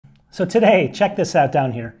So today, check this out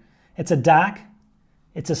down here. It's a dock,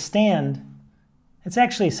 it's a stand. It's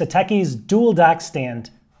actually Satechi's dual dock stand.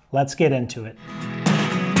 Let's get into it.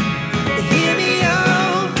 Hear me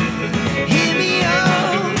out, hear me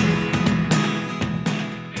out.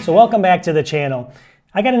 So welcome back to the channel.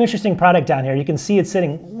 I got an interesting product down here. You can see it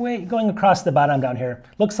sitting going across the bottom down here.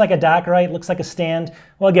 Looks like a dock, right? Looks like a stand.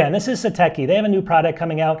 Well, again, this is Satechi. They have a new product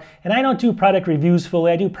coming out, and I don't do product reviews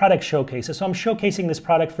fully. I do product showcases. So I'm showcasing this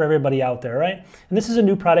product for everybody out there, right? And this is a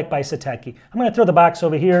new product by Satechi. I'm going to throw the box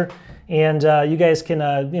over here, and you guys can,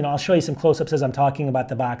 I'll show you some close-ups as I'm talking about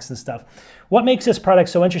the box and stuff. What makes this product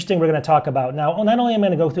so interesting, we're going to talk about. Now, not only am I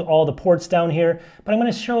going to go through all the ports down here, but I'm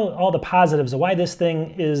going to show all the positives of why this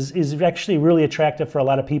thing is actually really attractive for a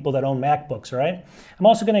lot of people that own MacBooks, right? I'm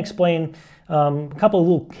also going to explain a couple of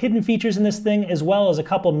little hidden features in this thing, as well as a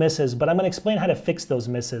couple misses, but I'm going to explain how to fix those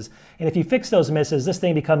misses. And if you fix those misses, this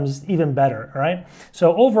thing becomes even better, all right?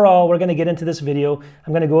 So overall, we're going to get into this video.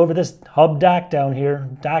 I'm going to go over this hub dock down here,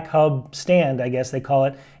 dock hub stand, I guess they call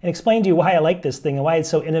it, and explain to you why I like this thing and why it's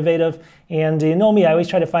so innovative. And you know me, I always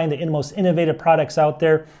try to find the most innovative products out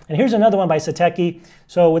there. And here's another one by Satechi.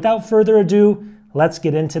 So without further ado, let's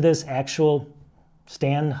get into this actual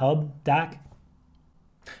stand hub dock.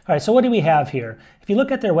 All right, so what do we have here? If you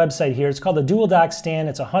look at their website here, it's called the Dual Dock Stand.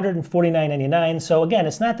 It's $149.99. So again,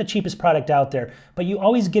 it's not the cheapest product out there, but you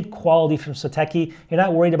always get quality from Satechi. You're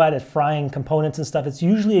not worried about it frying components and stuff. It's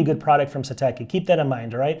usually a good product from Satechi. Keep that in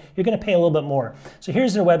mind, all right? You're going to pay a little bit more. So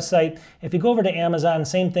here's their website. If you go over to Amazon,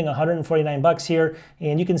 same thing, 149 bucks here.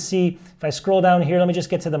 And you can see, if I scroll down here, let me just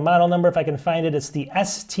get to the model number if I can find it. It's the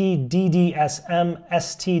ST-DDSM,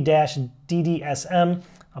 ST-DDSM.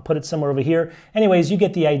 I'll put it somewhere over here. Anyways, you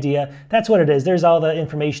get the idea. That's what it is. There's all the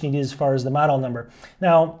information you need as far as the model number.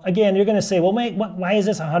 Now, again, you're going to say, well, mate, why is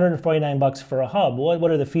this 149 bucks for a hub? What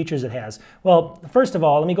are the features it has? Well, first of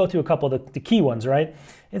all, let me go through a couple of the key ones, right?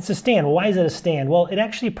 It's a stand. Well, why is it a stand? Well, it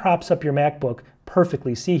actually props up your MacBook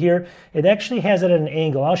perfectly. See here, it actually has it at an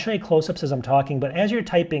angle. I'll show you close-ups as I'm talking, but as you're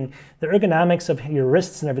typing, the ergonomics of your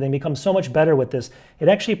wrists and everything becomes so much better with this. It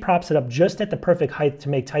actually props it up just at the perfect height to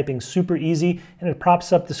make typing super easy, and it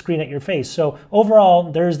props up the screen at your face. So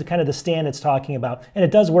overall, there's the kind of the stand it's talking about, and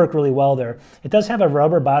it does work really well there. It does have a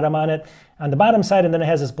rubber bottom on it, on the bottom side, and then it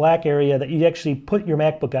has this black area that you actually put your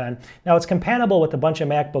MacBook on. Now it's compatible with a bunch of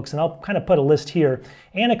MacBooks, and I'll kind of put a list here,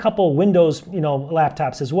 and a couple Windows,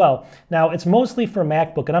 laptops as well. Now it's mostly for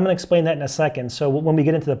MacBook, and I'm going to explain that in a second. So when we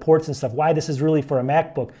get into the ports and stuff, why this is really for a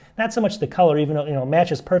MacBook. Not so much the color, even though it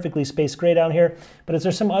matches perfectly space gray down here, but is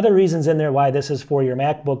there some other reasons in there why this is for your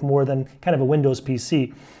MacBook more than kind of a Windows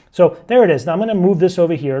PC. So there it is. Now I'm going to move this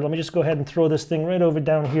over here. Let me just go ahead and throw this thing right over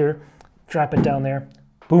down here, drop it down there.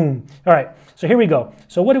 Boom. All right, so here we go.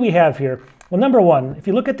 So what do we have here? Well, number one, if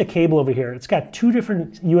you look at the cable over here, it's got two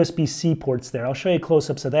different USB-C ports there. I'll show you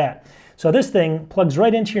close-ups of that. So this thing plugs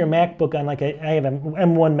right into your MacBook on I have an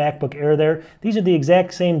M1 MacBook Air there. These are the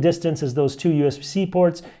exact same distance as those two USB-C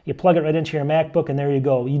ports. You plug it right into your MacBook, and there you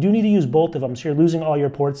go. You do need to use both of them, so you're losing all your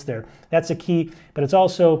ports there. That's a key, but it's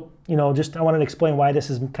also, I wanted to explain why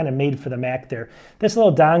this is kind of made for the Mac there. This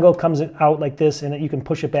little dongle comes out like this, and you can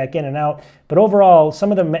push it back in and out. But overall,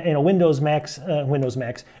 some of the Windows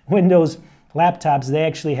laptops, they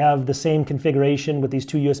actually have the same configuration with these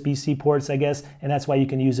two USB-C ports, I guess, and that's why you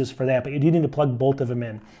can use this for that. But you do need to plug both of them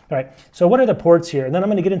in. All right, so what are the ports here? And then I'm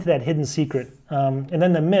going to get into that hidden secret, and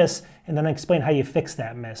then the miss, and then I explain how you fix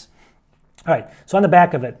that miss. All right, so on the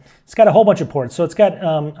back of it, it's got a whole bunch of ports. So it's got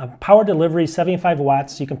a power delivery, 75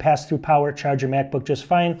 watts, so you can pass through power, charge your MacBook just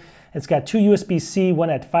fine. It's got two USB-C, one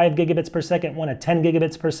at 5 gigabits per second, one at 10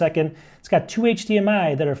 gigabits per second. It's got two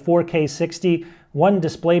HDMI that are 4K 60, one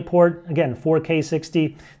display port, again, 4K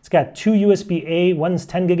 60. It's got two USB-A, one's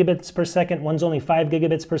 10 gigabits per second, one's only 5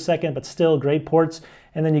 gigabits per second, but still great ports.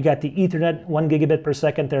 And then you got the Ethernet, 1 gigabit per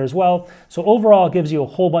second there as well. So overall, it gives you a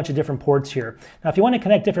whole bunch of different ports here. Now, if you want to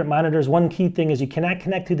connect different monitors, one key thing is you cannot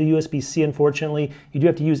connect to the USB-C, unfortunately. You do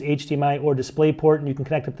have to use HDMI or DisplayPort, and you can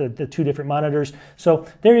connect up to the two different monitors. So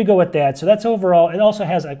there you go with that. So that's overall. It also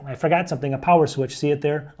has, I forgot something, a power switch. See it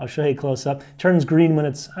there? I'll show you close up. Turns green when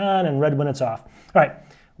it's on and red when it's off. All right,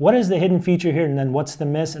 what is the hidden feature here, and then what's the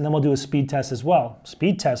miss? And then we'll do a speed test as well.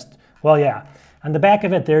 Speed test, well, yeah. On the back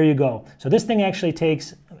of it, there you go. So this thing actually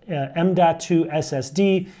takes M.2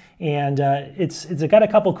 SSD, and it's got a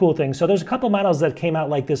couple cool things. So there's a couple models that came out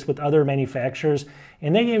like this with other manufacturers,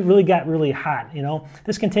 and they really got really hot.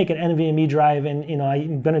 This can take an NVMe drive, and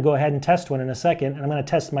I'm going to go ahead and test one in a second, and I'm going to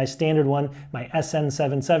test my standard one, my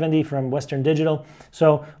SN770 from Western Digital.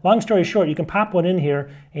 So long story short, you can pop one in here,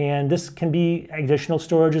 and this can be additional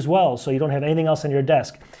storage as well, so you don't have anything else on your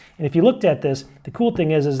desk. And if you looked at this, the cool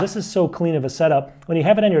thing is this is so clean of a setup. When you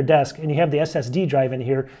have it on your desk and you have the SSD drive in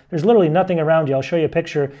here, there's literally nothing around you. I'll show you a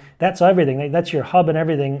picture. That's everything. That's your hub and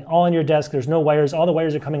everything, all on your desk. There's no wires. All the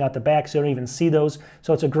wires are coming out the back, so you don't even see those.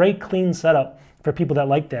 So it's a great clean setup for people that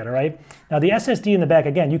like that, all right? Now the SSD in the back,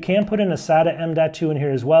 again, you can put in a SATA M.2 in here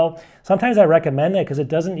as well. Sometimes I recommend that because it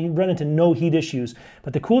doesn't, you run into no heat issues.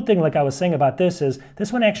 But the cool thing, like I was saying about this, is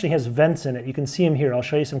this one actually has vents in it. You can see them here. I'll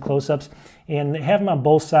show you some close-ups, and they have them on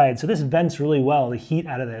both sides. So this vents really well the heat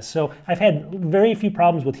out of this. So I've had very few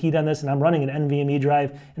problems with heat on this, and I'm running an NVMe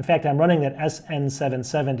drive. In fact, I'm running that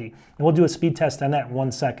SN770, and we'll do a speed test on that in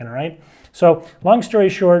 1 second, all right? So long story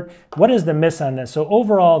short, what is the miss on this? So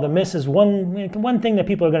overall, the miss is one thing that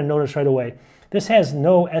people are going to notice right away. This has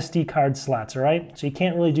no SD card slots, all right? So you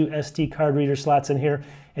can't really do SD card reader slots in here.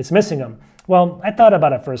 It's missing them. Well, I thought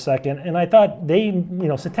about it for a second, and I thought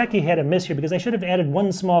Satechi had a miss here because they should have added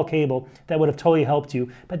one small cable that would have totally helped you,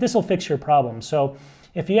 but this will fix your problem. So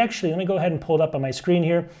if you actually, let me go ahead and pull it up on my screen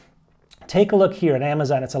here. Take a look here at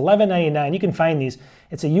Amazon. It's $11.99. You can find these.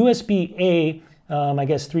 It's a USB-A, I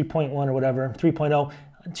guess 3.1 or whatever, 3.0,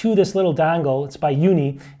 to this little dongle. It's by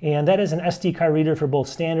Uni, and that is an SD card reader for both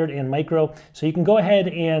standard and micro. So you can go ahead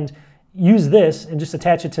and use this and just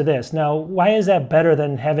attach it to this. Now, why is that better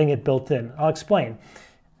than having it built in? I'll explain.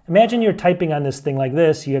 Imagine you're typing on this thing like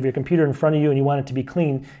this, you have your computer in front of you and you want it to be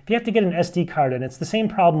clean. If you have to get an SD card in, it's the same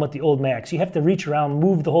problem with the old Macs. You have to reach around,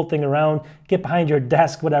 move the whole thing around, get behind your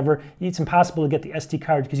desk, whatever. It's impossible to get the SD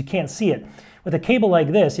card because you can't see it. With a cable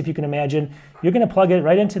like this, if you can imagine, you're going to plug it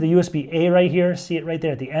right into the USB-A right here. See it right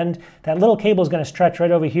there at the end? That little cable is going to stretch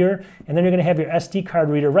right over here, and then you're going to have your SD card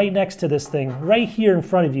reader right next to this thing, right here in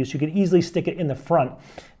front of you, so you can easily stick it in the front.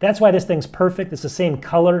 That's why this thing's perfect. It's the same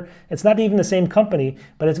color. It's not even the same company,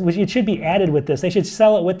 but it should be added with this. They should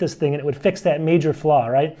sell it with this thing, and it would fix that major flaw,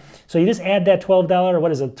 right? So you just add that $12, or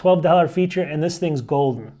what is it, $12 feature, and this thing's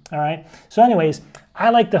golden, all right? So anyways,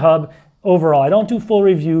 I like the hub. Overall, I don't do full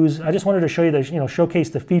reviews. I just wanted to show you the,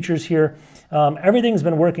 showcase the features here. Everything's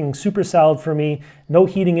been working super solid for me. No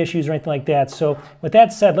heating issues or anything like that. So with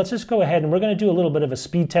that said, let's just go ahead and we're going to do a little bit of a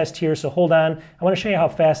speed test here. So hold on. I want to show you how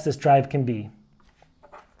fast this drive can be.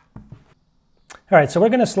 All right, so we're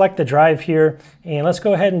going to select the drive here, and let's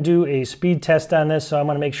go ahead and do a speed test on this. So I'm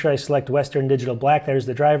going to make sure I select Western Digital Black. There's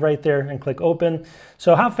the drive right there, and click open.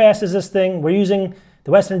 So how fast is this thing? We're using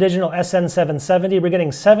the Western Digital SN770. We're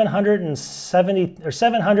getting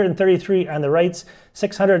 733 on the writes,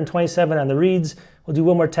 627 on the reads. We'll do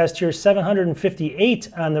one more test here, 758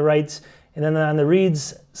 on the writes, and then on the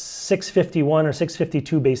reads, 651 or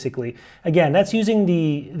 652 basically. Again, that's using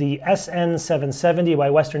the SN770 by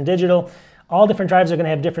Western Digital. All different drives are going to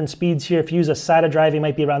have different speeds here. If you use a SATA drive, you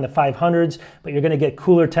might be around the 500s, but you're going to get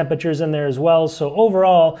cooler temperatures in there as well. So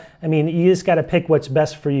overall, I mean, you just got to pick what's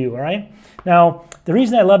best for you, all right? Now, the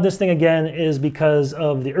reason I love this thing again is because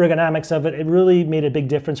of the ergonomics of it. It really made a big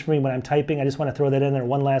difference for me when I'm typing. I just want to throw that in there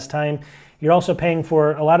one last time. You're also paying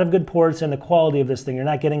for a lot of good ports and the quality of this thing. You're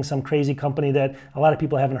not getting some crazy company that a lot of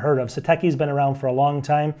people haven't heard of. Satechi's been around for a long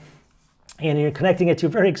time, and you're connecting it to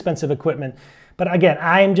very expensive equipment. But again,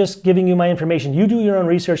 I'm just giving you my information. You do your own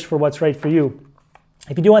research for what's right for you.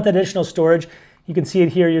 If you do want that additional storage, you can see it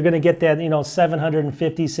here. You're going to get that,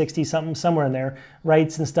 750, 60 something, somewhere in there,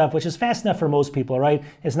 writes and stuff, which is fast enough for most people, right?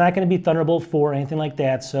 It's not going to be Thunderbolt 4 or anything like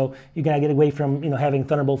that, so you got to get away from, having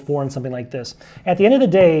Thunderbolt 4 and something like this. At the end of the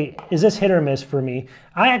day, is this hit or miss for me?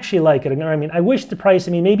 I actually like it. I mean, I wish the price,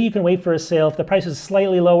 maybe you can wait for a sale. If the price is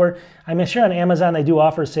slightly lower, I'm sure on Amazon they do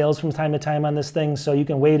offer sales from time to time on this thing, so you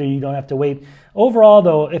can wait or you don't have to wait. Overall,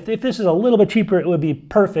 though, if this is a little bit cheaper, it would be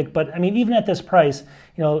perfect. But, even at this price,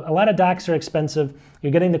 a lot of docks are expensive.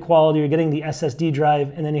 You're getting the quality, you're getting the SSD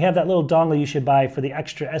drive, and then you have that little dongle you should buy for the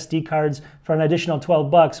extra SD cards for an additional 12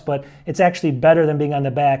 bucks, but it's actually better than being on the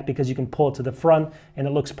back because you can pull it to the front and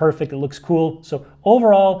it looks perfect, it looks cool. So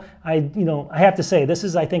overall, I have to say, this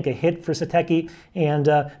is, I think, a hit for Satechi, and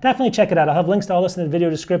definitely check it out. I'll have links to all this in the video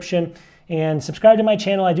description. And subscribe to my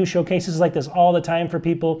channel. I do showcases like this all the time for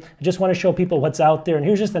people. I just want to show people what's out there. And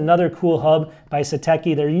here's just another cool hub by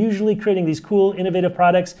Satechi. They're usually creating these cool, innovative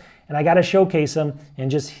products, and I got to showcase them. And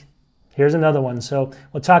just here's another one. So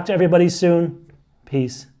we'll talk to everybody soon.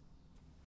 Peace.